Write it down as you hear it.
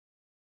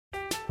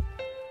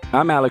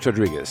I'm Alex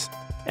Rodriguez.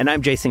 And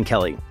I'm Jason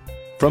Kelly.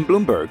 From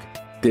Bloomberg,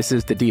 this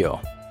is The Deal.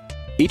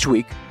 Each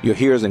week, you'll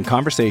hear us in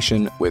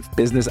conversation with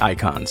business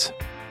icons.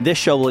 This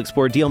show will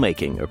explore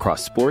deal-making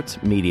across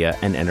sports, media,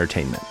 and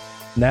entertainment.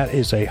 That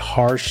is a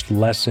harsh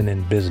lesson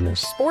in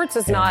business. Sports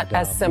is not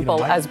as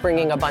simple as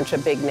bringing a bunch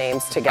of big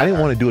names together. I didn't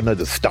want to do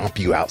another stomp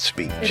you out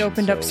speech. It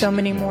opened up so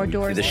many more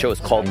doors. The show is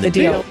called The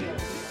Deal.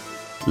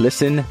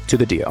 Listen to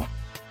The Deal.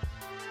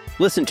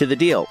 Listen to The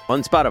Deal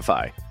on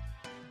Spotify.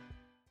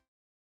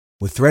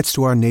 With threats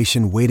to our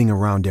nation waiting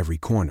around every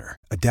corner,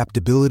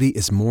 adaptability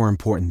is more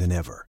important than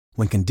ever.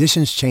 When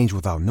conditions change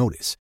without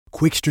notice,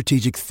 quick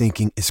strategic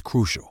thinking is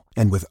crucial.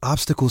 And with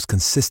obstacles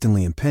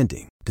consistently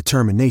impending,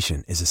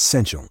 determination is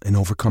essential in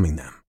overcoming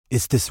them.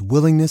 It's this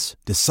willingness,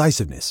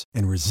 decisiveness,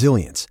 and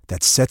resilience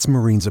that sets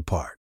Marines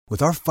apart.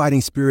 With our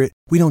fighting spirit,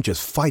 we don't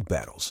just fight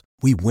battles,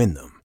 we win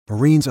them.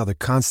 Marines are the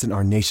constant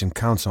our nation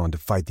counts on to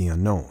fight the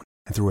unknown.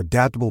 And through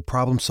adaptable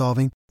problem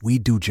solving, we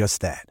do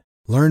just that.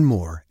 Learn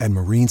more at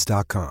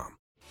marines.com.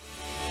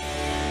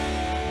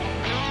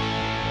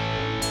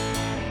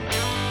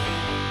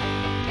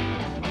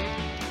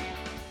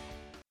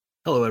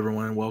 Hello,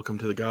 everyone, and welcome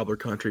to the Gobbler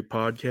Country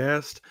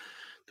podcast,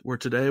 where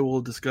today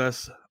we'll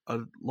discuss a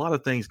lot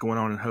of things going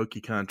on in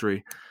Hokie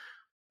country.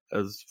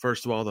 As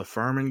first of all, the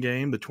Furman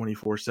game, the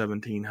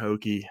 24-17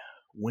 Hokie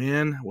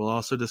win. We'll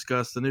also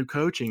discuss the new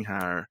coaching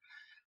hire.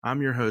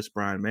 I'm your host,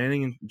 Brian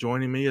Manning, and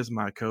joining me is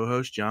my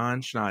co-host,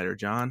 John Schneider.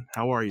 John,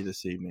 how are you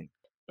this evening?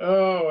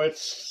 Oh,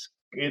 it's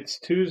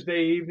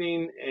Tuesday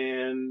evening,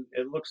 and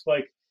it looks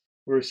like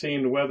we're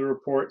seeing the weather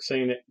report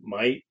saying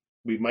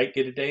we might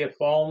get a day of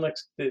fall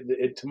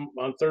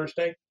on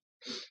Thursday.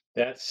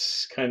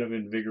 That's kind of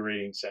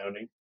invigorating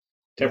sounding.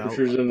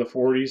 Temperatures in the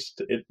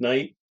 40s at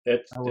night.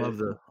 I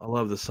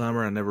love the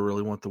summer. I never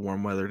really want the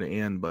warm weather to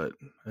end, but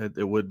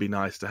it would be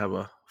nice to have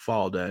a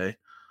fall day.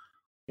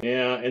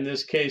 Yeah, in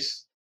this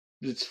case,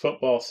 it's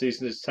football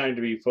season. It's time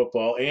to be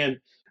football, and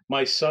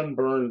my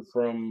sunburn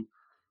from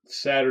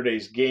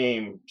Saturday's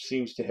game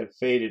seems to have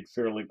faded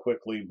fairly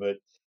quickly, but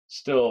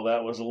still,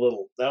 that was a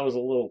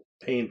little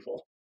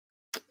painful.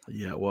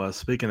 Yeah, it was.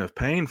 Speaking of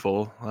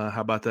painful,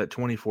 how about that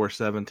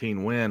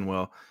 24-17 win?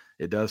 Well,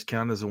 it does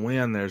count as a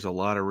win. There's a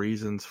lot of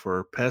reasons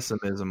for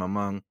pessimism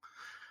among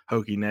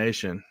Hokie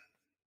Nation.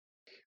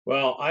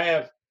 Well, I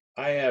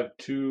have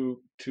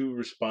two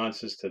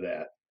responses to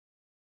that.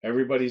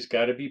 Everybody's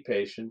got to be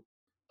patient.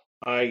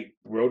 I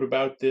wrote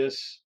about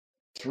this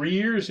 3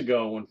 years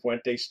ago when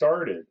Fuente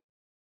started,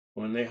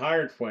 when they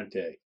hired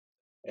Fuente.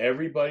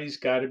 Everybody's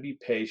got to be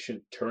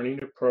patient.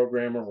 Turning a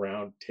program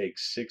around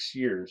takes 6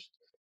 years.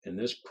 And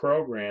this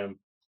program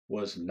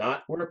was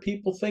not where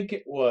people think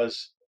it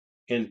was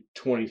in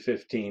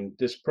 2015.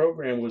 This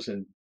program was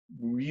in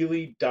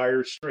really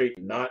dire strait,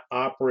 not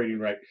operating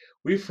right.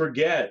 We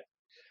forget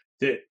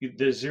that the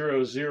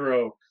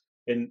 0-0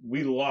 and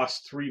we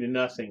lost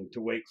 3-0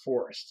 to Wake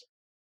Forest.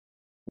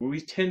 We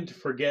tend to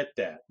forget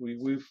that.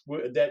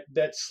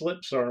 That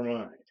slips our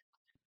mind.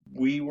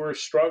 We were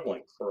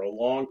struggling for a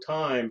long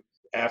time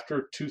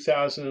after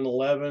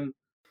 2011.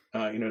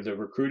 The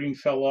recruiting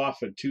fell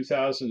off in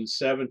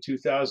 2007,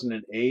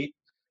 2008.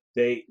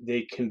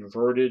 They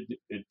converted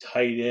a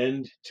tight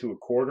end to a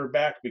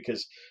quarterback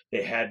because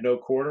they had no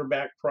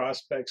quarterback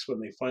prospects. When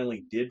they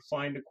finally did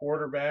find a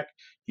quarterback,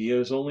 he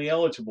was only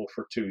eligible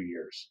for 2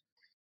 years.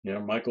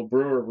 Michael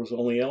Brewer was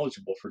only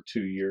eligible for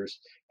 2 years,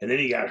 and then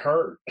he got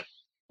hurt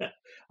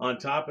on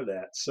top of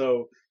that.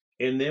 So,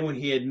 and then when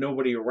he had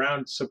nobody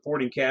around,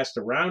 supporting cast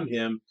around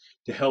him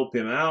to help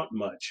him out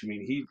much, I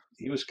mean,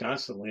 he was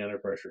constantly under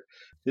pressure.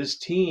 This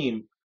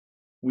team,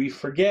 we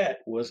forget,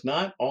 was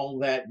not all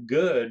that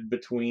good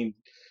between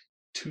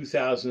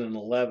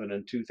 2011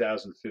 and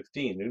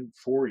 2015.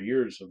 4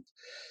 years of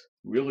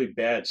really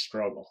bad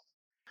struggle.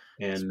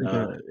 And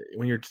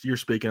when you're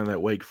speaking of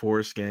that Wake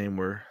Forest game,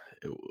 where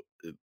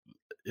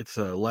it's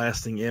a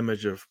lasting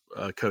image of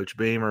Coach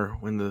Beamer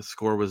when the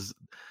score was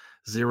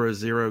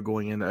 0-0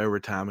 going into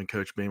overtime, and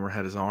Coach Beamer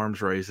had his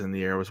arms raised in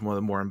the air. It was one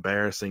of the more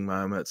embarrassing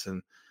moments,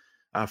 and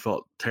I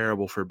felt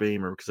terrible for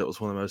Beamer because it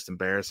was one of the most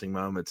embarrassing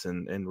moments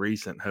in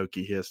recent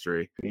Hokie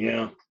history.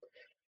 Yeah.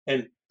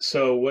 And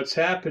so what's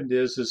happened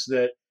is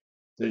that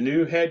the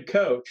new head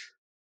coach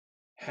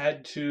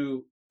had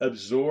to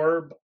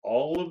absorb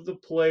all of the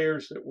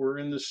players that were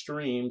in the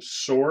stream,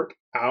 sort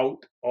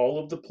out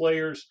all of the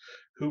players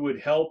who would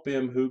help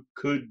him, who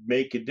could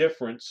make a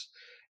difference,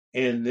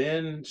 and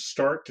then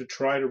start to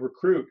try to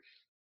recruit.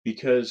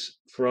 Because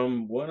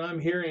from what I'm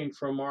hearing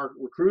from our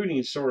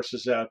recruiting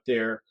sources out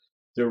there,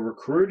 the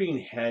recruiting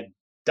had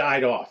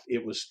died off.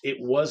 It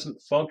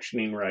wasn't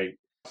functioning right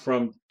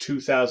from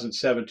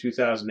 2007,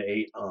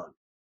 2008 on.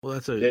 Well,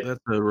 that's a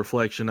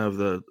reflection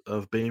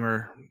of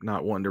Beamer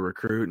not wanting to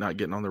recruit, not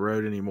getting on the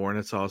road anymore, and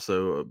it's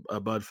also a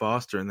Bud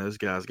Foster and those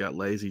guys got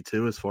lazy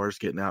too as far as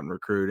getting out and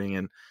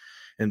recruiting,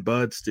 and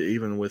Bud's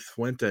even with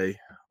Fuente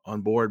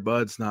on board.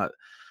 Bud's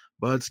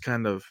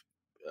kind of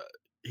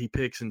he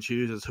picks and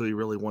chooses who he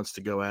really wants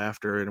to go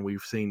after, and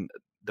we've seen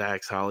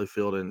Dax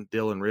Hollifield and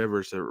Dylan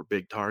Rivers that were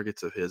big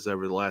targets of his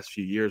over the last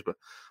few years. But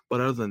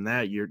other than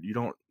that, you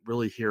don't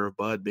really hear of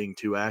Bud being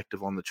too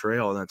active on the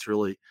trail, and that's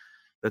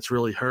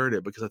really hurt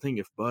it, because I think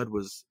if Bud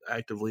was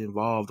actively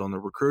involved on the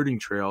recruiting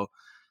trail,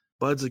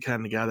 Bud's the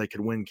kind of guy that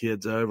could win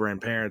kids over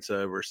and parents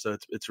over. So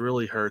it's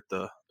really hurt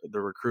the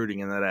recruiting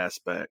in that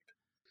aspect.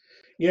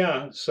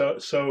 Yeah.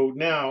 So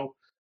now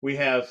we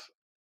have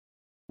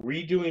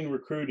redoing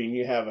recruiting.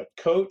 You have a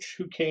coach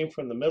who came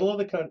from the middle of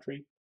the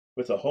country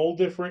with a whole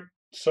different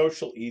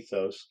social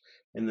ethos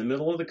in the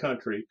middle of the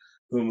country,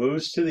 who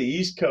moves to the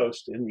East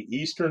Coast in the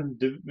Eastern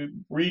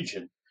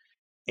region.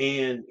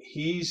 And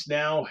he's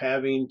now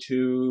having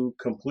to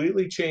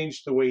completely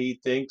change the way he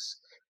thinks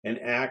and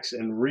acts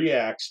and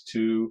reacts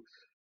to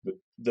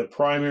the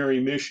primary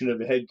mission of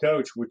a head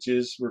coach, which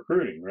is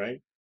recruiting, right?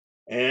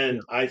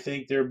 And I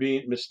think there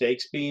are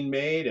mistakes being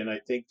made, and I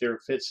think there are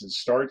fits and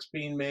starts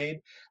being made.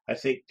 I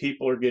think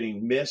people are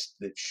getting missed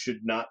that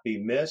should not be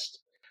missed.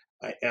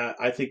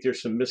 I think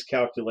there's some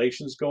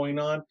miscalculations going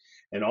on.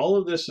 And all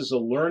of this is a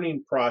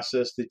learning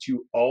process that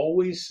you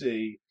always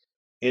see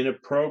in a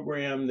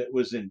program that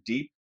was in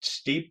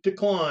steep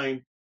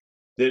decline,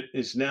 that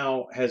is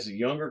now has a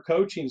younger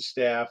coaching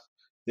staff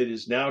that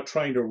is now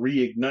trying to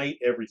reignite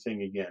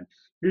everything again.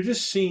 You're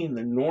just seeing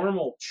the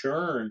normal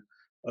churn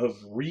of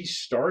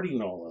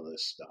restarting all of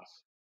this stuff.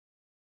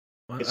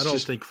 Well, I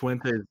don't think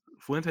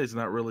Fuente's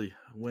not really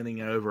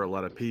winning over a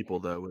lot of people,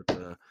 though. With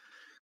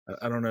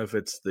I don't know if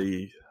it's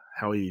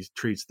how he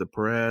treats the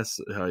press,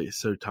 how he's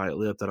so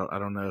tight-lipped. I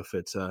don't know if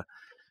it's I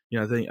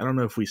don't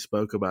know if we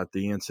spoke about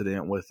the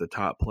incident with the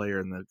top player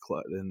in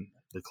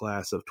the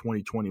class of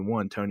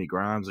 2021, Tony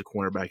Grimes, a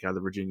cornerback out of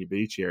the Virginia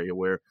Beach area,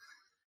 where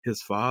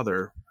his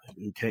father,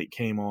 who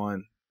came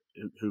on,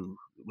 who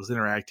was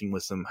interacting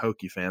with some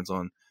Hokie fans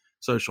on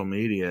social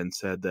media, and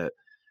said that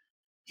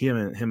him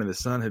and his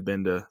son had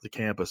been to the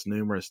campus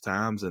numerous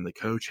times, and the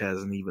coach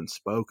hasn't even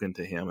spoken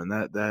to him, and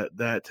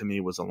that to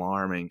me was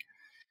alarming.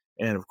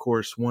 And of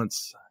course,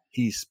 once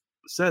he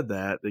said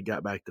that, they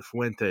got back to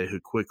Fuente, who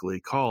quickly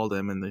called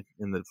him, and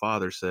the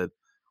father said,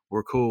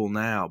 "We're cool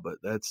now." But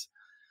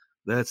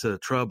that's a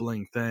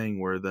troubling thing,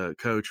 where the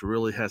coach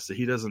really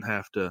he doesn't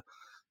have to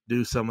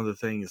do some of the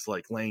things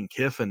like Lane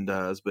Kiffin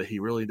does, but he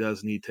really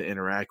does need to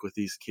interact with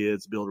these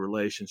kids, build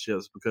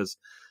relationships, because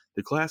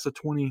the class of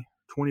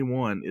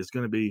 2021 is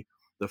going to be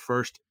the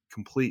first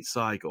complete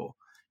cycle,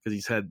 because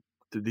he's had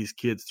these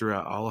kids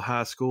throughout all of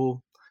high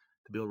school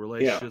to build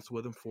relationships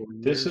with them for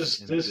years.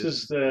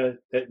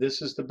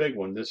 This is the big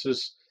one. This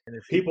is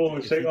people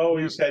who say, "Oh,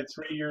 he's had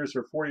 3 years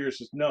or 4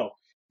 years." No,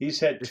 he's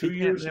had 2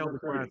 years of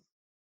recruiting.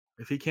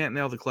 If he can't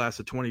nail the class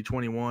of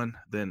 2021,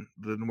 then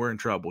we're in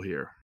trouble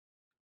here.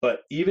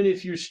 But even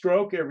if you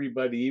stroke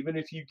everybody, even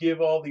if you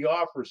give all the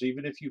offers,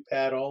 even if you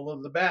pat all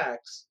of the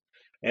backs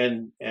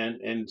and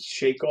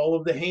shake all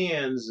of the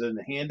hands and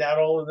hand out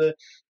all of the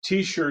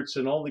T-shirts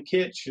and all the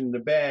kits and the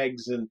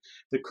bags and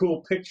the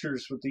cool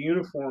pictures with the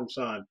uniforms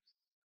on,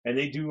 and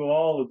they do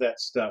all of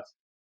that stuff,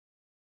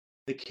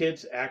 the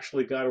kids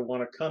actually got to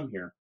want to come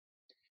here.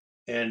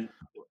 And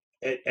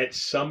at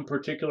some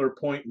particular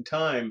point in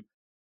time,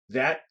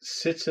 that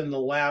sits in the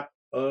lap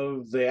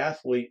of the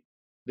athlete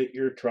that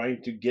you're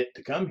trying to get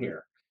to come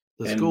here.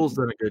 The school's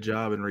done a good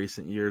job in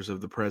recent years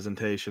of the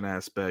presentation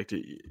aspect.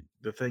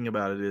 The thing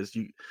about it is,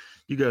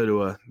 you go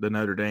to the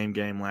Notre Dame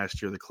game last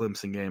year, the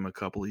Clemson game a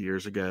couple of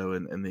years ago,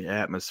 and the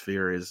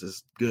atmosphere is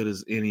as good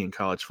as any in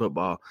college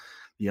football.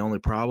 The only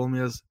problem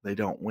is they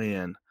don't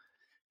win.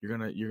 You're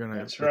gonna.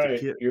 That's right.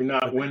 You're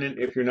not winning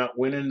if you're not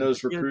winning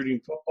those recruiting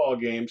football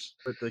games.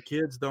 But the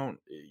kids don't.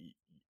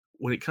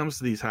 When it comes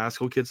to these high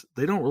school kids,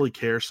 they don't really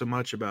care so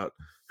much about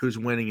who's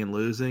winning and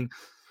losing.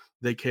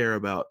 They care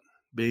about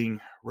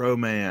being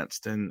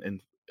romanced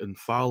and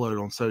followed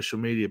on social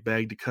media,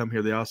 begged to come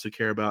here. They also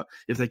care about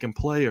if they can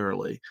play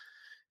early.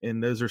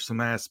 And those are some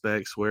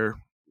aspects where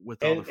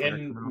with all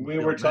and we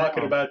were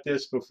talking about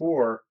this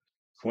before.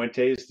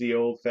 Fuente's the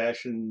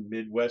old-fashioned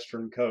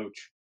Midwestern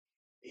coach.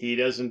 He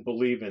doesn't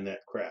believe in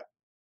that crap,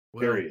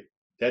 period.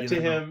 That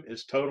to him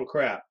is total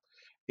crap.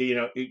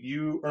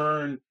 You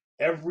earn –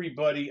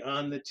 everybody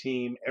on the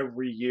team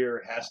every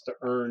year has to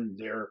earn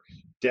their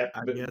depth.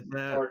 I get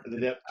that. Part of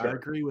the depth chart. I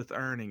agree with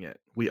earning it.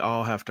 We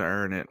all have to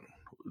earn it.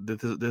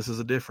 This is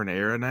a different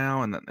era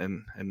now,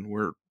 and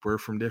we're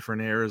from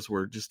different eras.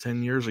 We're just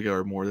 10 years ago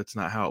or more. That's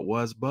not how it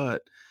was,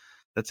 but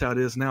that's how it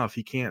is now. If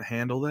he can't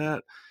handle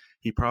that,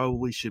 he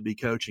probably should be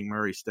coaching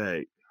Murray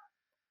State.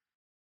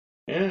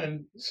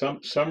 And some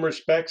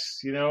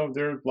respects,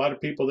 there are a lot of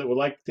people that would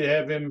like to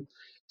have him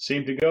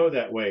seem to go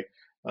that way.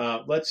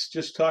 Let's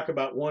just talk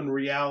about one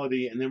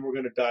reality, and then we're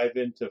going to dive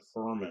into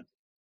Furman.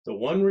 The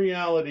one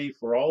reality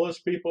for all those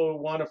people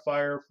who want to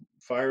fire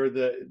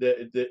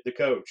the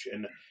coach,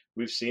 and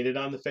we've seen it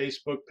on the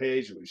Facebook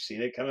page, we've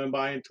seen it coming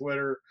by on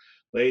Twitter.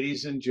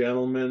 Ladies and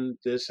gentlemen,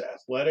 this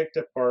athletic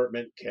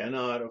department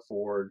cannot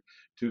afford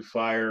to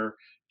fire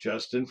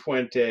Justin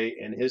Fuente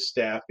and his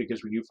staff,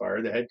 because when you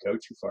fire the head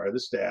coach, you fire the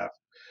staff.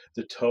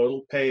 The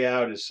total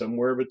payout is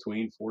somewhere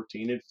between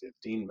 $14 and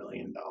 $15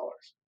 million.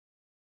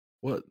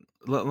 Well,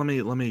 let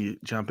me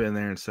jump in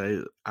there and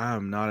say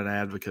I'm not an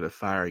advocate of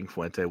firing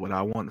Fuente. What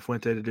I want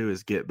Fuente to do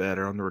is get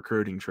better on the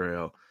recruiting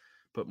trail,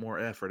 put more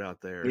effort out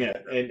there. Yeah,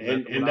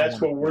 and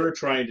that's what we're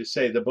trying to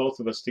say, the both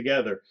of us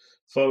together.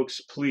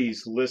 Folks,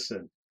 please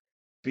listen.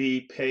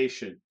 Be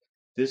patient.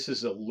 This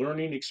is a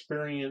learning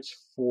experience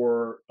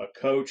for a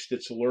coach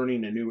that's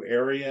learning a new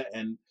area,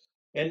 and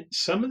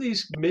some of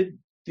these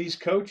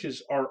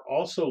coaches are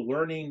also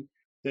learning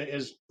that,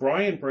 as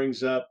Brian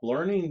brings up,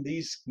 learning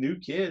these new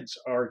kids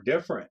are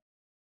different.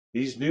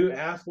 These new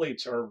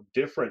athletes are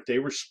different. They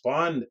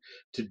respond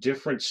to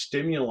different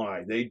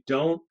stimuli. They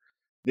don't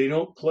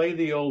play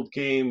the old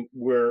game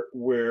where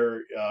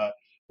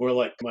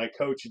like my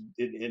coach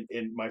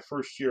in my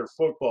first year of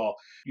football,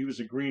 he was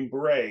a Green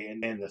Beret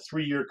and a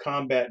 3-year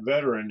combat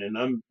veteran,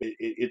 and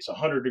it's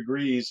 100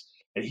 degrees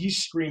and he's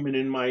screaming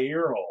in my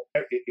ear hole.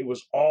 It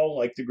was all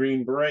like the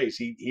Green Berets.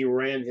 He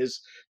ran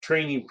his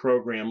training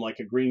program like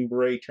a Green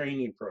Beret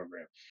training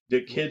program.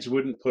 The kids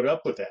wouldn't put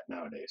up with that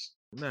nowadays.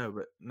 No,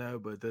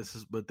 but this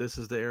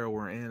is the era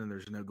we're in, and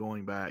there's no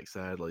going back.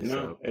 Sadly,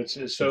 no.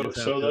 So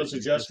those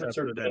adjustments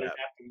are going to have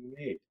to be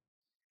made.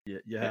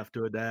 You have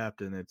to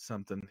adapt, and it's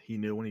something he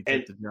knew when he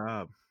took the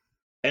job.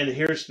 And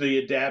here's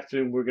the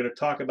adaptation. We're going to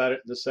talk about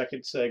it in the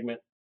second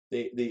segment.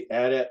 The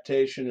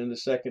adaptation in the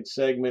second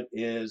segment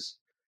is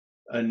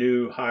a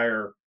new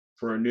hire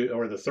for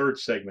the third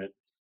segment,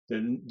 the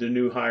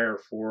new hire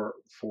for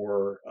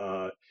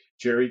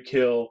Jerry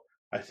Kill.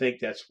 I think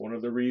that's one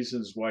of the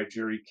reasons why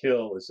Jerry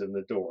Kill is in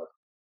the door.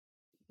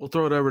 We'll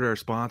throw it over to our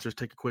sponsors,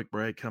 take a quick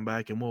break, come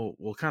back, and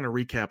we'll kind of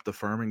recap the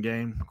Furman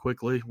game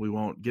quickly. We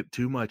won't get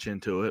too much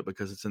into it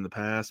because it's in the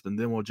past, and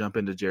then we'll jump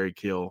into Jerry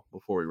Kill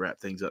before we wrap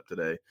things up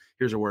today.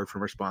 Here's a word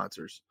from our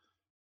sponsors.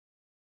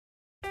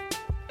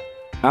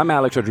 I'm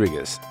Alex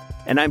Rodriguez.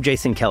 And I'm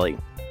Jason Kelly.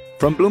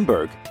 From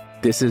Bloomberg,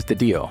 this is The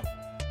Deal.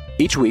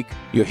 Each week,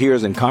 you'll hear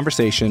us in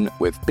conversation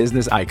with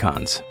business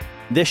icons.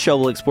 This show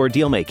will explore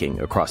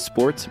deal-making across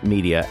sports,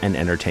 media, and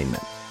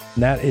entertainment.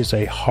 That is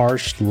a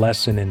harsh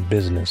lesson in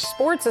business.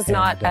 Sports is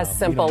not as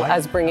simple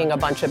as bringing a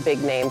bunch of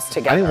big names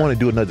together. I didn't want to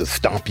do another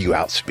stomp you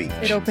out speech.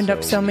 It opened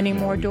up so many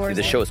more doors.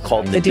 The show is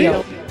called The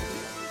Deal.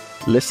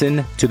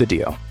 Listen to The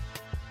Deal.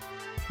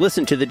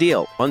 Listen to The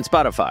Deal on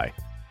Spotify.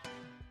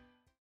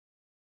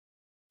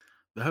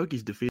 The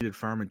Hokies defeated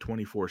Furman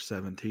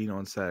 24-17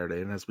 on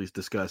Saturday, and as we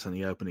discussed in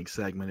the opening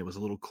segment, it was a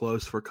little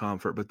close for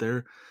comfort, but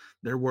there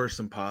were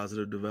some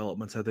positive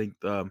developments. I think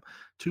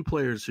two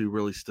players who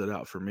really stood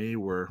out for me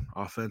were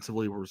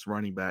offensively was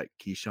running back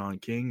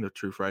Keyshawn King, the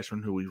true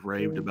freshman who we've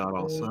raved about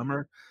all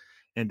summer,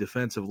 and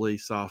defensively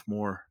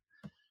sophomore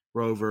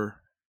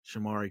rover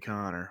Shamari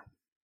Connor.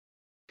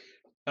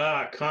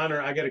 Connor,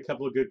 I got a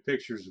couple of good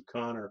pictures of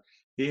Connor.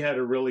 He had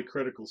a really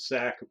critical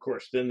sack. Of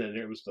course, then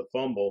it was the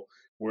fumble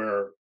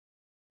where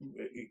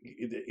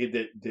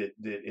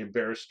that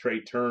embarrassed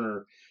Trey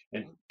Turner,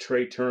 and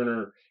Trey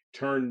Turner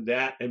turned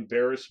that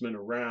embarrassment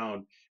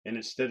around, and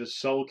instead of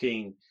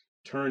sulking,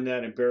 turned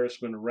that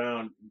embarrassment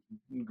around,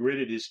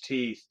 gritted his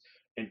teeth,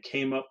 and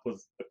came up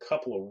with a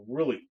couple of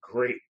really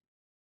great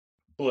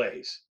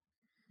plays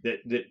that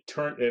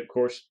turned. Of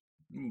course,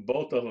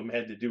 both of them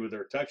had to do with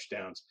their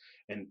touchdowns,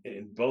 and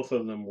both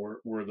of them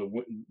were the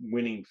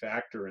winning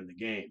factor in the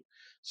game.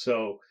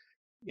 So,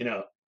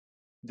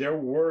 there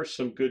were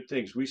some good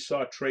things. We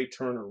saw Trey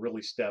Turner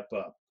really step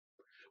up.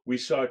 We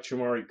saw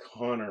Shamari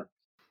Connor.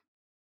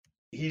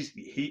 He's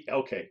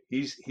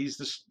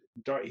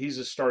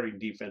a starting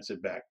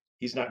defensive back.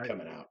 He's not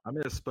coming out. I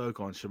misspoke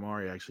on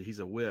Shamari. Actually, he's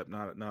a whip,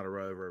 not a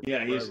rover.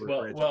 Yeah, he's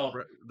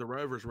the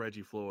rover's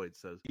Reggie Floyd.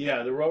 So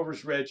yeah, the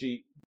rover's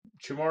Reggie.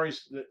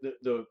 Shamari's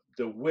the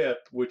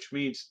whip, which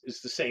means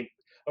it's the same.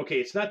 Okay,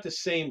 it's not the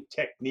same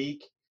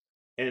technique,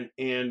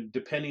 and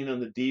depending on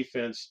the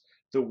defense,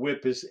 the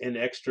whip is an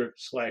extra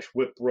 /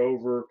 whip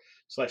rover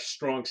 /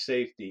 strong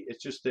safety.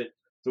 It's just that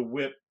the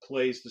whip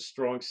plays the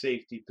strong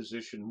safety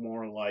position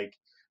more like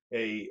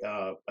a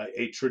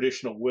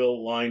traditional will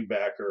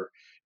linebacker,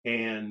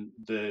 and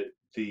the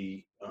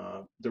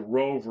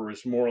rover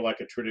is more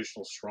like a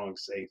traditional strong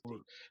safety.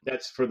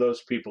 That's for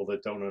those people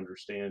that don't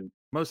understand.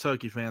 Most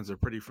Hokie fans are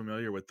pretty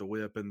familiar with the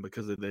whip, and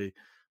because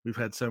we've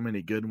had so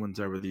many good ones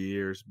over the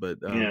years. But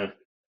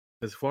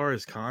as far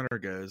as Connor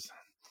goes,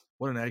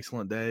 what an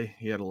excellent day.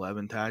 He had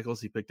 11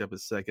 tackles. He picked up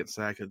his second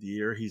sack of the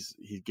year. He's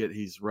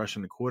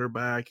rushing the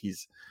quarterback.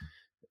 He's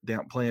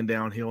playing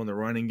downhill in the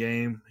running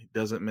game. He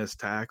doesn't miss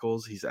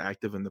tackles. He's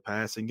active in the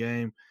passing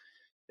game,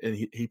 and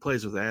he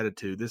plays with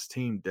attitude. This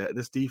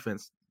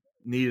defense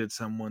needed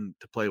someone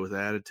to play with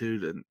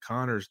attitude, and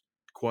Connor's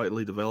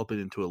quietly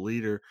developing into a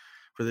leader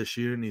for this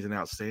year, and he's an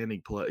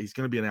outstanding play. He's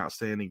going to be an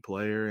outstanding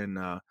player, and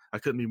I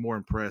couldn't be more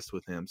impressed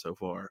with him so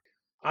far.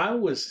 I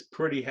was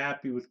pretty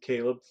happy with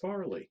Caleb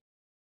Farley.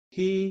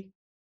 He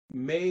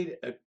made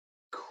a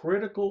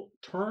critical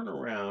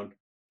turnaround.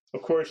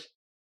 Of course,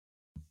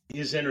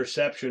 his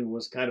interception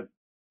was kind of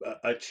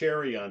a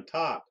cherry on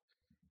top,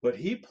 but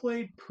he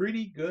played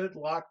pretty good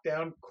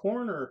lockdown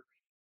corner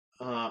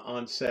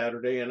on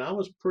Saturday, and I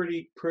was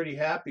pretty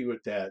happy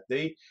with that.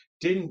 They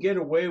didn't get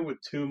away with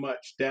too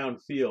much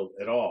downfield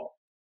at all,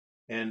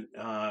 and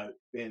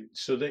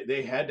so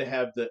they had to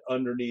have the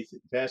underneath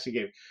passing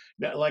game.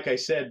 Now, like I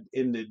said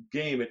in the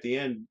game at the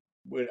end,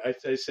 when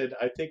I said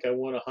I think I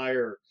want to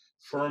hire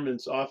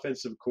Furman's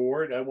offensive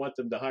coordinator. I want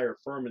them to hire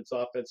Furman's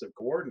offensive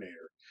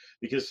coordinator,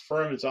 because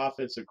Furman's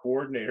offensive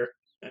coordinator,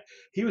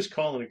 he was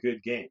calling a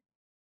good game.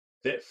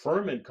 That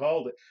Furman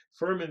called it.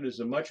 Furman is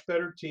a much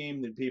better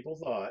team than people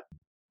thought,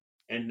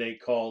 and they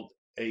called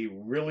a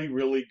really,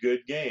 really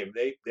good game.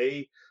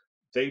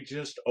 They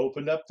just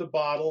opened up the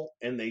bottle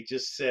and they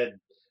just said,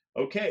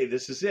 "Okay,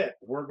 this is it.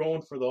 We're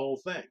going for the whole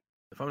thing."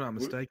 If I'm not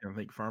mistaken, I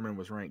think Furman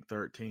was ranked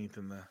 13th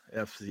in the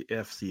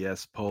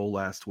FCS poll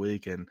last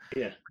week, and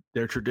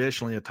they're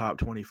traditionally a top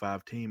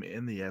 25 team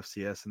in the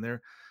FCS. And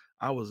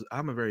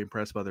I'm very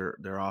impressed by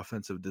their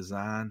offensive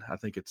design. I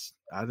think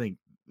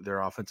their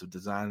offensive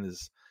design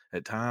is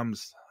at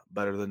times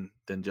better than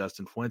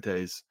Justin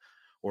Fuentes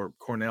or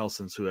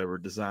Cornelson's, whoever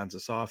designs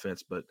this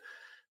offense, but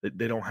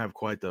they don't have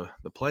quite the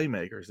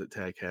playmakers that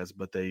Tech has.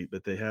 But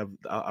they have.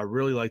 I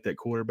really like that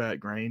quarterback,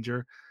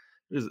 Granger.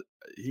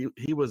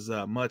 He was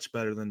much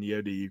better than the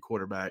ODU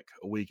quarterback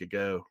a week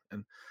ago,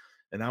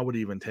 and I would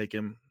even take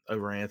him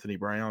over Anthony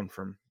Brown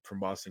from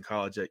Boston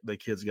College. That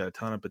kid's got a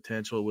ton of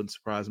potential. It wouldn't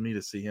surprise me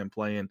to see him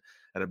playing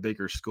at a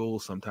bigger school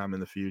sometime in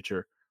the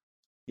future.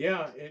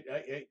 Yeah,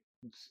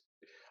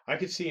 I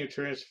could see him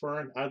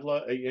transferring. I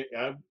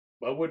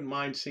wouldn't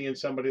mind seeing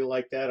somebody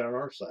like that on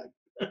our side.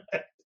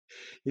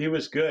 He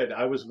was good.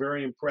 I was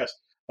very impressed.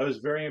 I was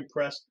very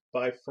impressed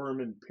by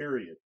Furman,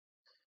 period.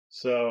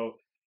 So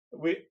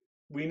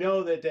we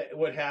know that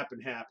what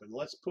happened.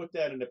 Let's put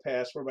that in the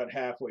past. We're about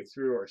halfway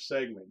through our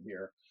segment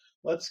here.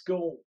 Let's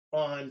go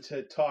on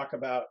to talk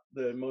about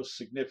the most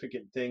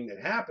significant thing that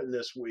happened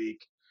this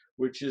week,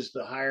 which is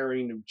the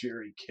hiring of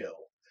Jerry Kill,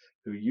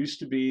 who used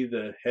to be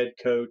the head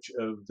coach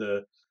of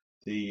the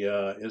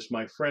as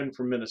my friend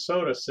from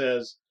Minnesota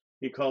says,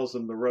 he calls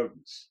them the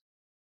rodents,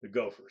 the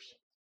Gophers,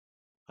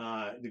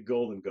 the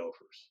Golden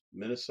Gophers,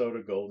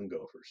 Minnesota Golden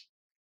Gophers.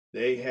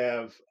 They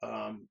have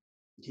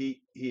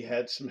he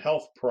had some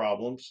health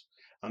problems.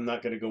 I'm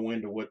not going to go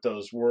into what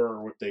those were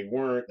or what they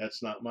weren't.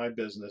 That's not my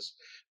business.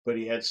 But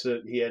he had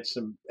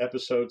some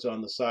episodes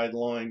on the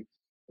sideline,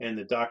 and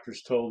the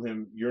doctors told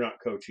him, "You're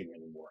not coaching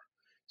anymore."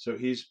 So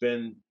he's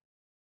been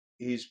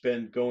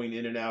going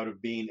in and out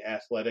of being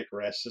athletic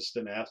or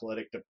assistant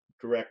athletic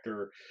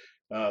director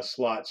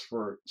slots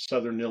for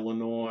Southern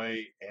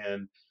Illinois,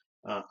 and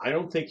I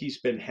don't think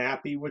he's been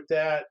happy with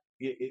that.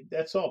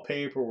 That's all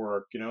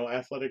paperwork,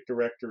 Athletic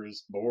director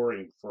is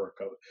boring for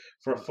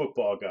a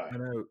football guy.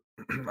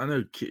 I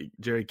know.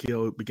 Jerry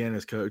Kill began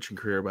his coaching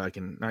career back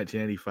in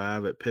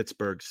 1985 at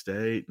Pittsburgh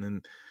State,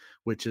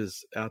 which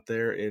is out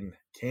there in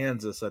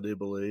Kansas, I do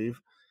believe.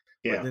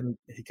 Yeah. But then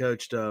he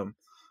coached a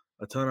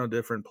ton of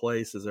different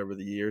places over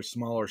the years,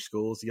 smaller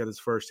schools. He got his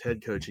first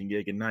head coaching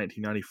gig in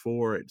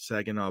 1994 at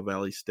Saginaw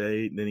Valley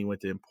State. And then he went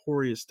to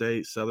Emporia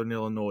State, Southern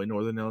Illinois,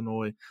 Northern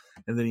Illinois,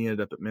 and then he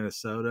ended up at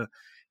Minnesota.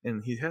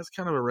 And he has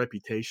kind of a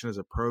reputation as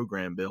a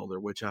program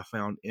builder, which I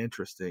found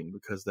interesting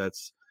because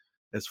that's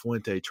as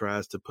Fuente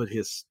tries to put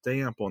his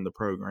stamp on the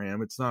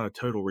program. It's not a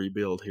total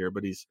rebuild here,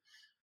 but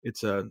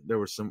there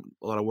was a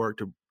lot of work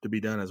to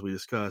be done, as we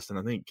discussed. And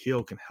I think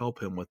Kill can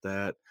help him with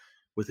that,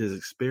 with his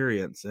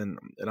experience. And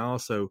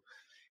also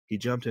he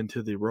jumped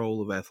into the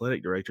role of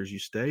athletic director, as you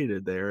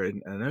stated there.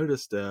 And I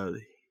noticed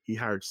he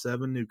hired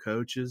 7 new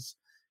coaches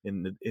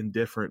in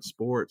different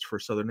sports for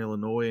Southern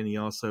Illinois. And he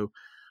also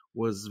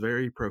was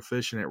very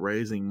proficient at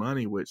raising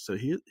money, so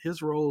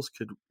his roles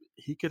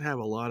he could have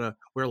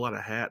wear a lot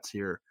of hats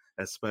here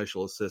as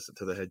special assistant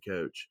to the head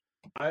coach.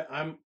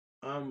 I'm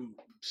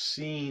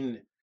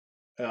seeing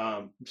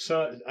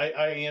so I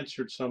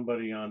answered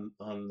somebody on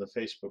the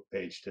Facebook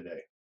page today.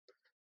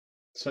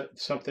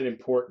 Something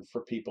important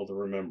for people to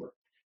remember.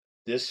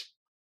 This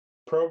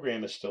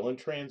program is still in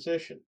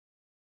transition,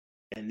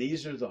 and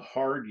these are the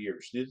hard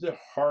years. These are the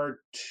hard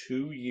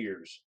 2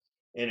 years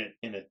in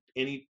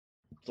any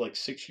like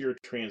 6-year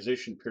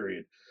transition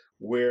period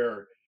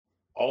where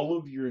all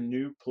of your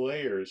new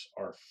players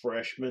are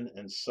freshmen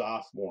and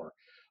sophomore.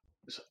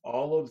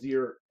 All of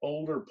your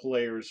older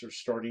players are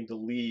starting to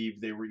leave.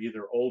 They were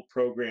either old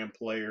program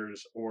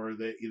players or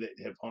they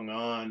have hung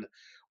on,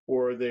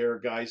 or they're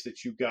guys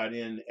that you got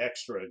in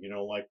extra,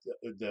 like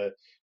the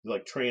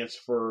like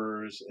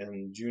transfers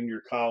and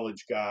junior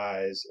college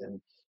guys and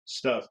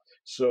stuff.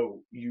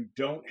 So you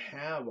don't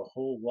have a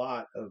whole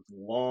lot of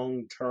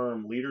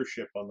long-term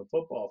leadership on the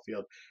football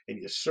field, and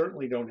you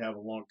certainly don't have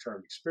a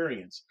long-term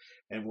experience.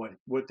 And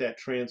what that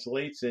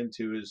translates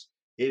into is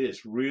it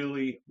is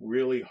really,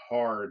 really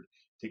hard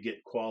to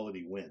get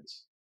quality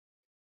wins.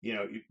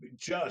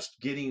 Just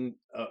getting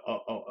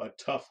a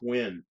tough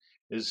win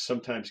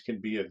sometimes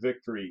can be a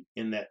victory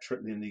in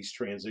these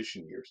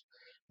transition years.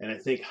 And I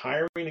think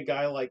hiring a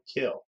guy like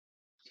Kill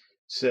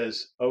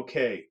says,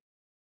 okay,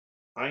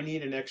 I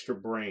need an extra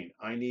brain.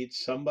 I need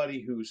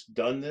somebody who's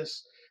done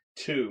this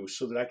too,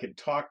 so that I can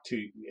talk to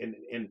you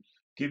and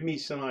Give me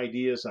some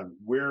ideas on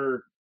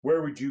where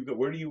would you go?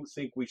 Where do you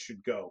think we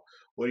should go?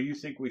 What do you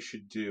think we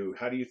should do?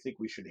 How do you think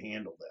we should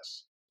handle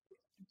this?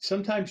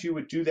 Sometimes you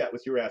would do that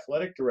with your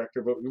athletic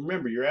director, but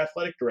remember, your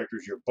athletic director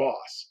is your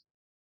boss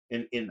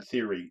in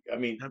theory. I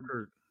mean,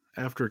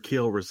 after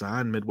Keel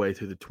resigned midway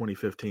through the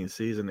 2015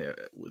 season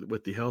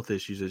with the health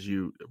issues, as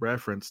you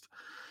referenced,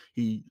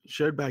 he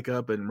showed back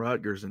up in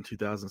Rutgers in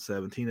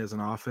 2017 as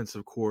an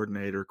offensive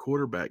coordinator,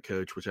 quarterback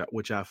coach,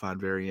 which I find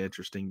very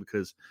interesting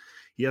because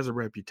he has a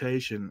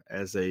reputation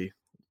as a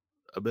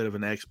bit of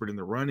an expert in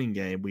the running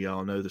game. We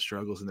all know the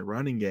struggles in the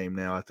running game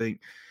now. I think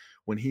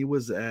when he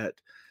was at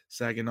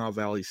Saginaw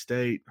Valley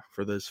State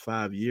for those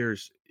 5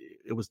 years,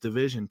 it was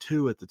Division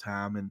II at the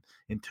time, and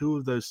in 2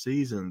 of those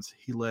seasons,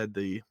 he led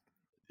the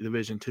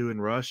Division II in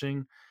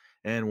rushing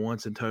and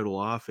once in total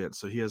offense.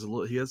 So he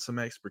has some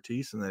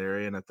expertise in that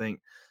area, and I think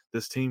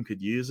this team could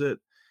use it.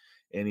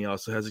 And he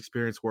also has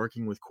experience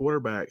working with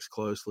quarterbacks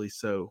closely.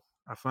 So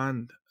I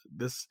find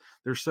there's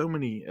so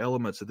many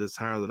elements of this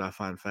hire that I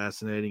find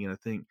fascinating and I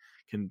think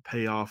can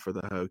pay off for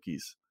the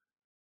Hokies.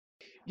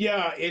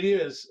 Yeah, it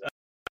is.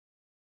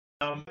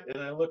 And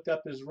I looked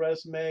up his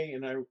resume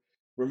and I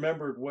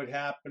remembered what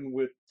happened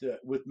with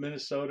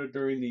Minnesota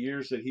during the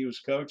years that he was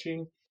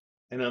coaching.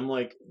 And I'm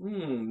like,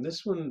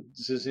 this one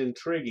is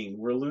intriguing.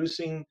 We're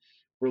losing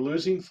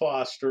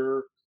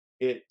Foster.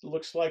 It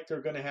looks like they're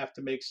going to have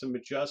to make some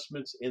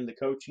adjustments in the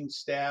coaching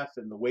staff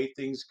and the way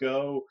things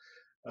go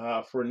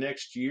for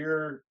next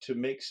year to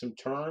make some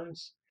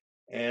turns.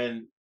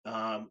 And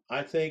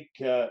I think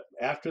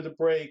after the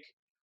break,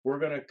 we're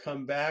going to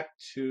come back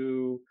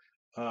to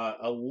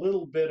a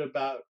little bit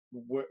about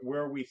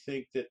where we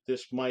think that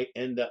this might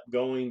end up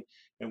going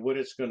and what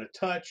it's going to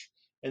touch.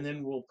 And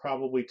then we'll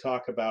probably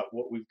talk about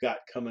what we've got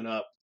coming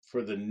up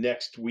for the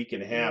next week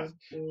and a half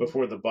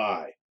before the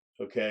bye.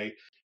 Okay.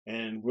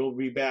 And we'll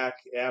be back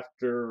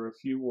after a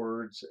few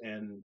words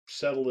and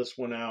settle this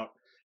one out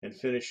and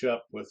finish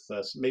up with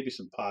maybe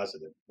some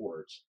positive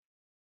words.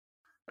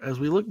 As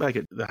we look back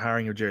at the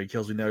hiring of Jerry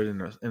Kill, we noted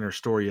in our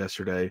story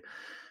yesterday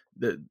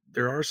that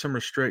there are some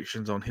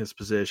restrictions on his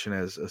position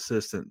as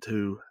assistant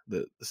to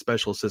the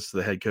special assistant to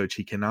the head coach.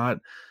 He cannot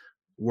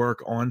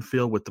work on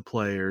field with the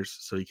players,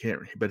 so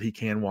but he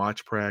can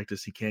watch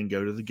practice. He can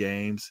go to the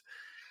games.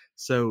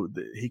 So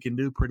he can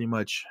do pretty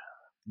much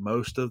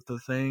most of the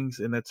things.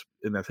 And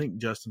I think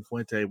Justin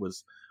Fuente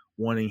was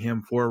wanting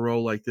him for a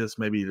role like this,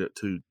 maybe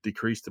to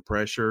decrease the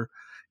pressure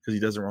because he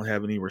doesn't really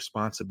have any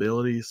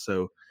responsibilities.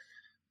 So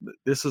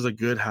this is a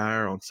good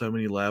hire on so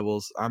many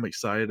levels. I'm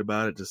excited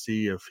about it to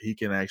see if he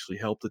can actually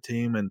help the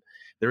team. And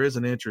there is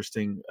an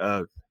interesting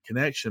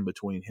connection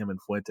between him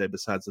and Fuente,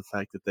 besides the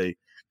fact that they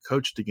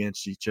coached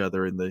against each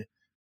other in the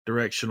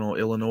directional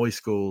Illinois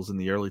schools in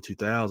the early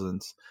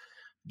 2000s.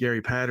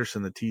 Gary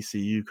Patterson, the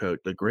TCU coach,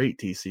 the great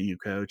TCU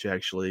coach,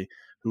 actually,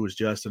 who was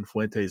Justin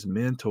Fuente's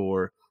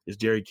mentor, is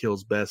Jerry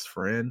Kill's best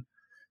friend.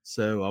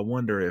 So I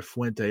wonder if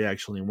Fuente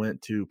actually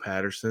went to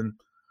Patterson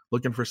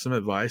looking for some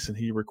advice, and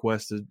he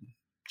requested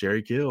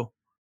Jerry Kill.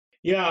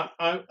 Yeah,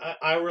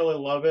 I really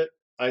love it.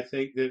 I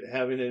think that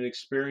having an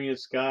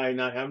experienced guy,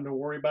 not having to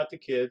worry about the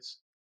kids,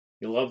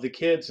 you love the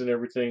kids and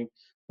everything,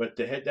 but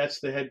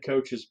that's the head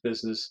coach's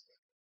business.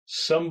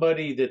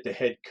 Somebody that the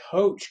head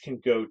coach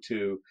can go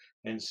to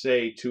and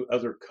say to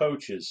other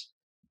coaches,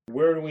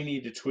 where do we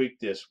need to tweak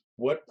this?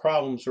 What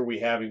problems are we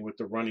having with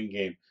the running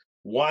game?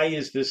 Why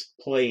is this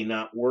play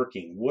not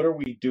working? What are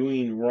we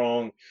doing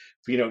wrong?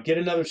 Get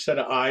another set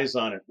of eyes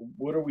on it.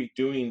 What are we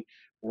doing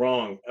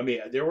wrong? I mean,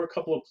 there were a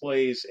couple of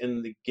plays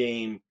in the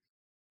game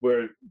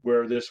where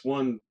this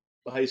one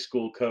high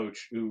school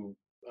coach who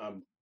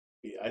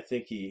I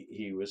think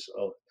he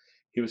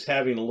was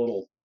having a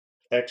little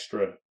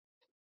extra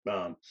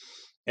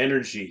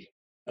energy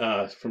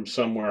from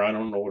somewhere. I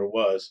don't know what it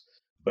was,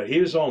 but he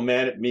was all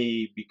mad at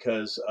me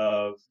because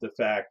of the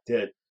fact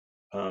that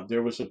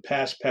there was a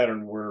pass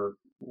pattern where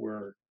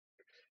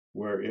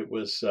it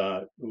was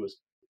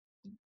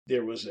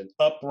there was an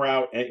up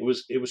route and it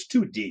was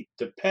too deep.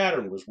 The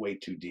pattern was way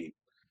too deep,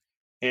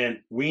 and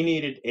we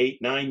needed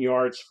 8-9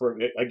 yards for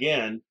it.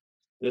 Again,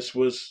 this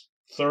was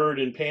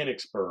 3rd and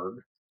Panicsburg,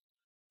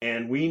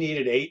 and we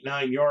needed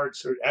 8-9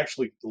 yards, or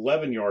actually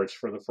 11 yards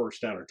for the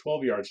first down, or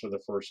 12 yards for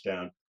the first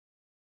down.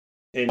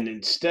 And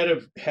instead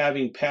of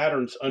having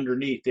patterns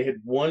underneath, they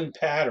had one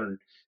pattern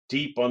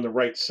deep on the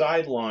right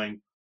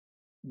sideline.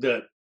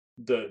 The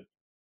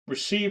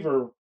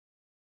receiver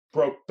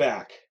broke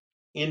back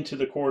into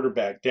the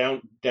quarterback,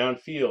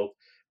 downfield,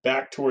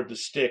 back toward the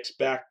sticks,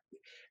 back,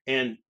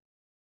 and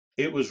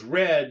it was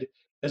read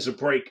as a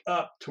break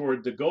up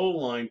toward the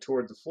goal line,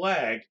 toward the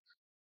flag,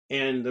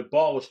 and the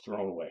ball was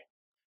thrown away.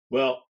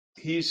 Well,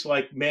 he's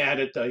like mad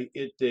at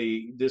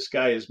this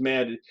guy is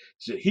mad.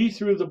 He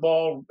threw the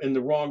ball in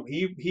the wrong.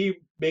 He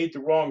made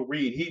the wrong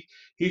read.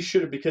 He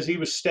should have, because he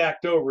was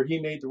stacked over. He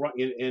made the wrong.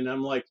 And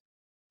I'm like,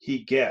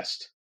 he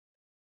guessed.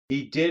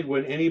 He did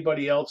what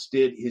anybody else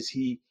did. Is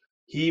he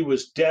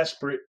was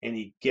desperate and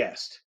he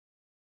guessed.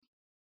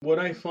 What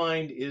I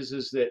find is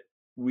that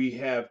we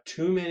have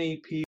too many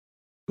people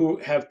who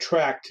have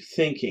tracked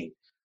thinking.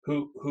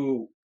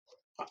 who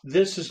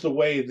this is the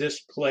way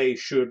this play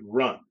should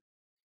run.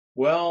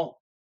 Well,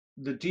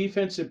 the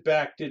defensive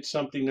back did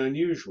something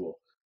unusual.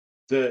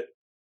 The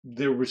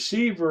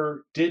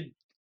receiver did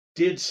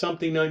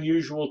something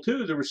unusual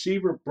too. The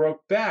receiver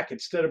broke back.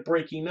 Instead of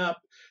breaking up,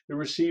 the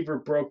receiver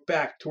broke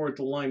back toward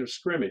the line of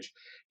scrimmage.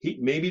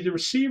 Maybe the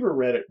receiver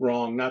read it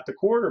wrong, not the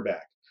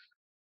quarterback.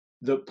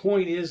 The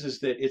point is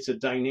that it's a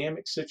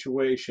dynamic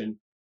situation.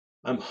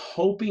 I'm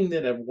hoping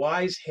that a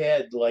wise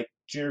head like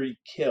Jerry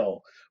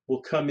Kill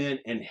will come in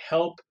and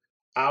help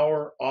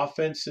our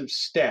offensive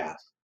staff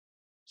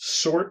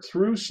sort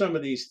through some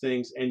of these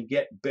things and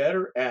get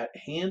better at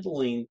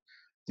handling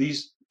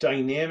these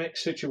dynamic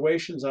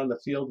situations on the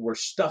field where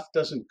stuff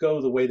doesn't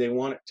go the way they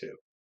want it to,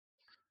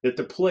 that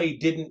the play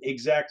didn't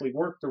exactly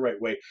work the right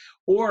way,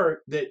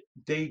 or that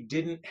they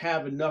didn't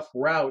have enough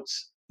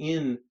routes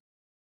in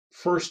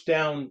first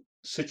down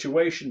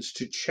situations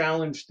to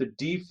challenge the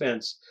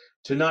defense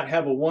to not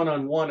have a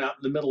one-on-one out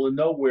in the middle of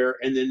nowhere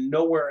and then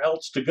nowhere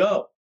else to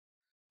go.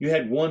 You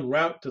had one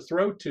route to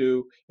throw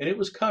to, and it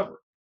was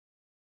cover.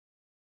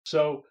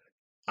 So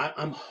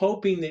I'm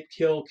hoping that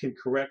Kill can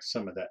correct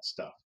some of that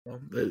stuff.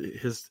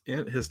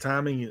 His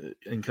timing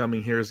in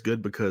coming here is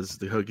good because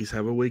the Hokies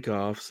have a week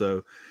off,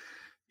 so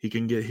he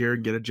can get here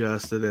and get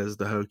adjusted as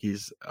the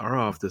Hokies are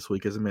off this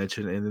week, as I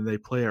mentioned, and then they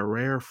play a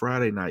rare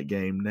Friday night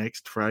game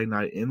next Friday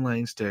night in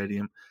Lane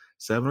Stadium,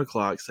 7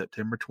 o'clock,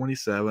 September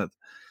 27th,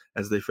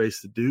 as they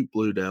face the Duke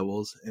Blue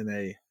Devils in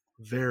a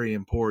very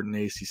important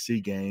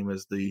ACC game,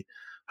 as the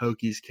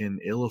Hokies can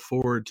ill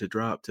afford to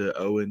drop to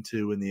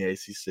 0-2 in the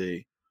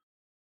ACC.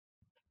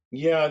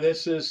 Yeah,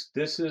 this is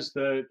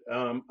the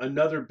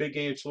another big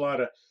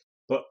enchilada,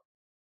 but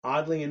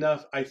oddly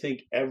enough, I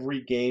think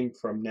every game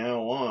from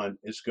now on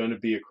is going to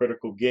be a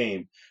critical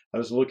game. I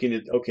was looking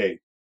at, okay,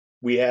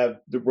 we have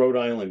the Rhode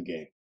Island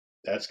game.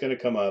 That's going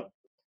to come up.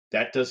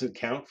 That doesn't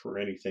count for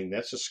anything.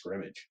 That's a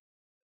scrimmage.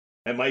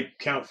 It might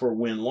count for a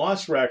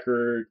win-loss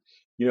record,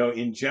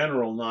 in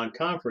general,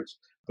 non-conference,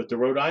 but the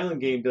Rhode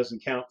Island game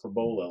doesn't count for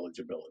bowl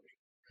eligibility.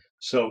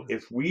 So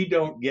if we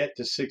don't get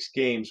to 6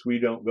 games, we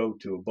don't go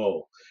to a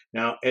bowl.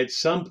 Now, at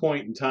some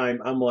point in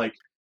time, I'm like,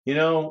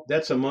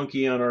 that's a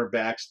monkey on our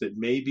backs that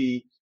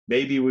maybe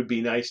would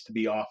be nice to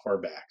be off our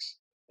backs,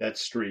 that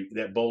streak,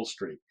 that bowl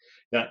streak.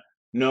 Now,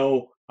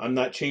 no, I'm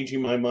not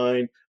changing my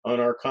mind on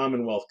our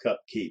Commonwealth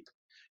Cup keep.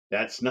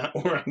 That's not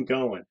where I'm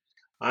going.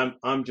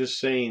 I'm just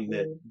saying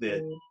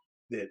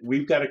that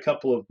we've got a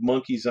couple of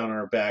monkeys on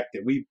our back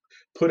that we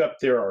put up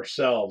there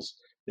ourselves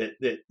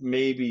that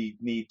maybe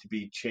need to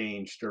be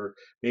changed or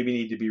maybe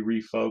need to be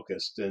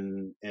refocused.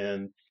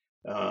 And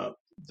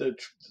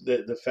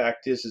the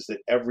fact is that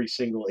every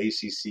single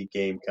ACC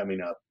game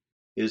coming up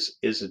is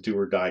a do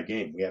or die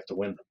game. We have to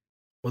win them.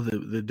 Well,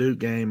 the Duke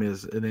game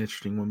is an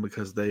interesting one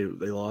because they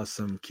lost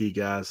some key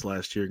guys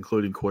last year,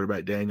 including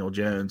quarterback Daniel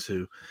Jones,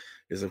 who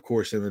is, of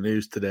course, in the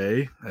news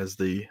today as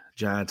the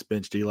Giants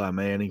benched Eli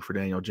Manning for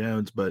Daniel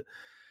Jones. But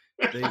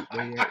they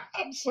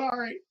I'm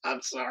sorry.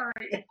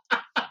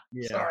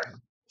 Yeah, sorry.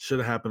 Should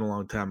have happened a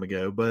long time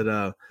ago.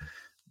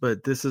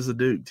 But this is a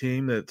Duke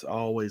team that's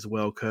always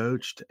well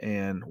coached,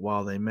 and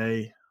while they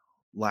may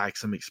lack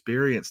some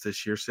experience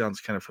this year, sounds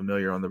kind of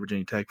familiar on the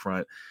Virginia Tech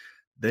front,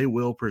 they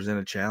will present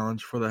a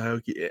challenge for the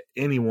Hokies.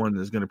 Anyone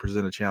is going to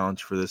present a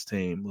challenge for this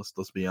team.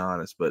 Let's be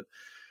honest. But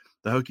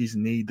the Hokies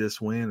need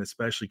this win,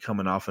 especially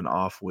coming off an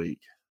off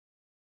week.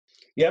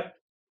 Yep,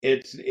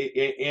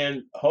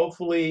 and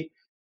hopefully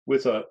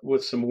with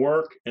some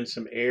work and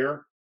some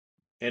air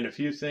and a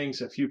few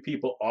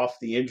people off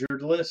the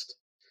injured list,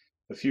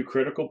 a few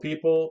critical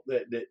people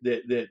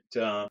that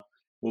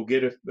will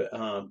get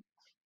a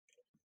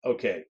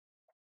okay.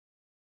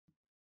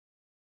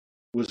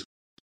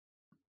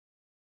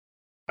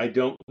 I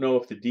don't know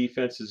if the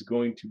defense is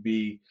going to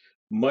be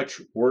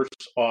much worse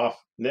off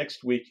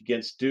next week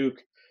against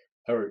Duke,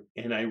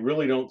 and I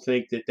really don't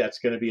think that that's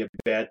going to be a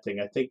bad thing.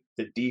 I think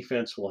the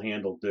defense will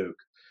handle Duke.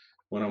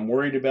 What I'm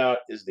worried about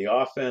is the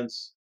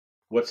offense,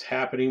 what's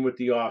happening with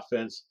the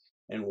offense,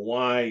 and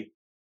why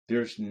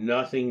there's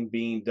nothing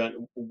being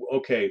done.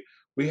 Okay,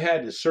 we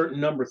had a certain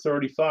number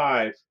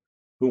 35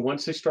 who,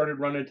 once they started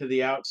running to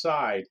the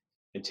outside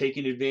and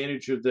taking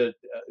advantage of the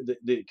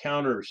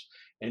counters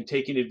and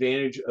taking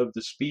advantage of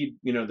the speed,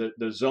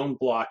 the zone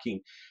blocking,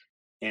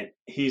 and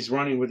he's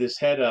running with his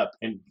head up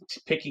and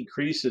picking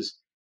creases.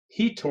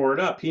 He tore it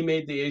up. He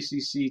made the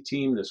ACC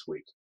team this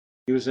week.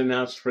 He was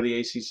announced for the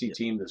ACC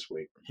team this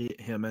week.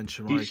 Him and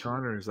Shamari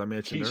Connor, as I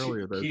mentioned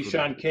earlier.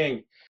 Keyshawn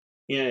King.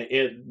 Yeah,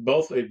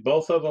 both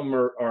of them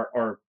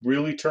are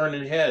really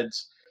turning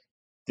heads.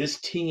 This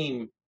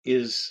team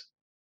is,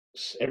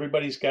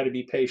 everybody's got to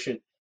be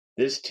patient.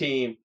 This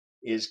team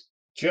is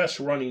just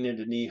running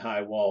into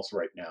knee-high walls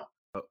right now.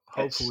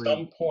 Hopefully, at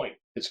some point,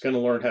 it's going to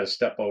learn how to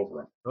step over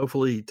them.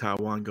 Hopefully,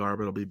 Tywan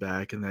Garbutt will be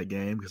back in that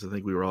game because I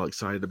think we were all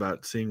excited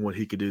about seeing what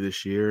he could do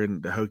this year,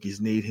 and the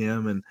Hokies need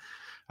him. And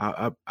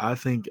I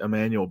think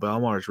Emmanuel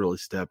Belmar's really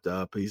stepped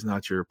up. He's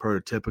not your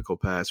prototypical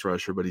pass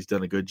rusher, but he's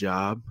done a good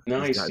job.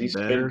 Nice. He's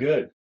been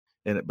good.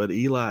 but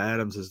Eli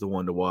Adams is the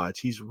one to watch.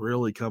 He's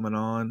really coming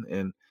on,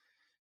 and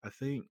I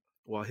think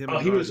while him,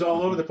 he was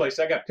all over the place.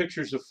 I got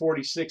pictures of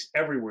 46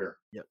 everywhere.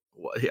 Yeah,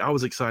 well, I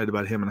was excited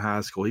about him in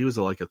high school. He was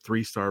like a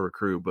 3-star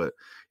recruit, but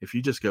if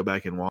you just go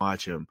back and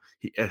watch him,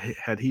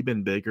 had he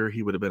been bigger,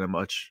 he would have been a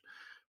much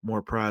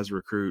more prized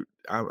recruit.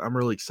 I'm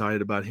really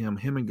excited about him.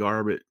 Him and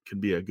Garbutt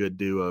could be a good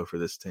duo for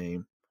this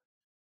team.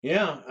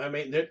 Yeah, I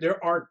mean,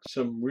 there are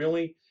some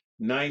really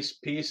nice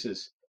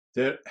pieces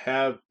that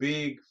have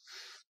big,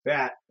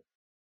 fat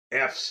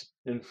F's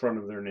in front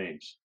of their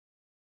names.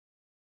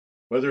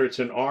 Whether it's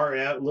an R,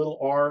 little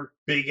R,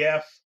 big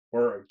F,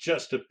 or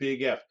just a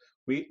big F.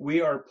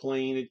 We are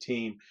playing a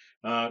team.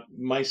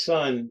 My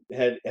son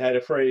had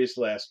a phrase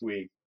last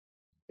week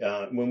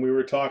when we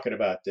were talking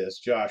about this,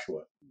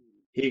 Joshua.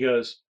 He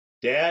goes,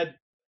 "Dad,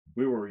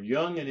 we were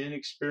young and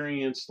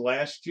inexperienced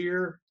last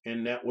year,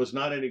 and that was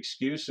not an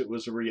excuse. It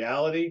was a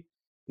reality."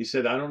 He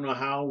said, "I don't know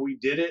how we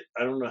did it.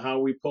 I don't know how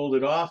we pulled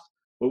it off,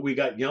 but we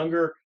got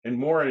younger and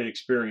more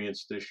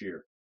inexperienced this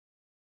year."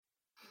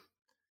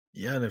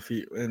 Yeah,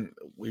 and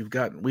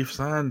we've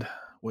signed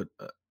what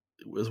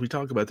as we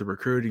talk about the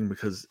recruiting,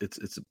 because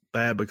it's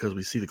bad because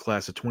we see the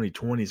class of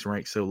 2020s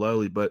ranked so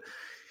lowly. But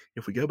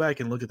if we go back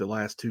and look at the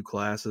last 2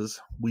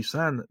 classes, we've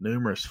signed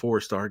numerous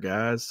 4-star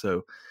guys.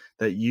 So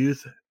that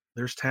youth,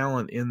 there's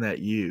talent in that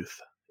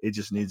youth. It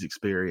just needs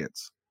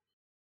experience.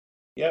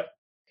 Yep.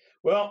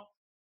 Well,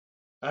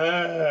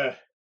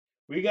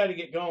 we got to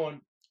get going.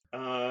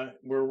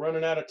 We're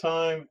running out of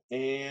time,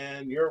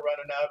 and you're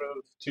running out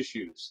of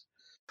tissues.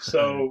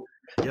 So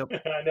yep.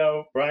 I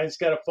know Brian's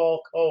got a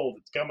fall cold.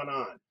 It's coming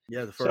on.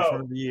 Yeah, the first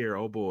one of the year.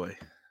 Oh boy.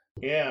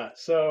 Yeah.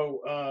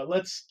 So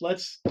let's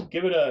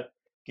give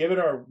it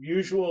our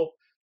usual.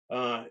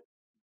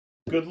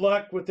 Good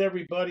luck with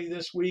everybody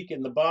this week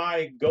in the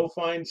bye. Go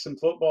find some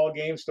football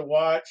games to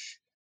watch.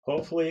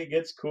 Hopefully it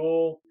gets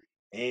cool,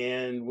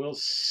 and we'll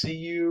see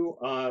you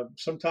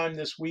sometime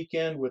this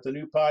weekend with a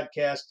new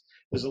podcast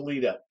as a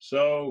lead up.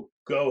 So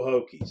go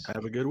Hokies.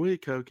 Have a good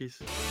week,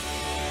 Hokies.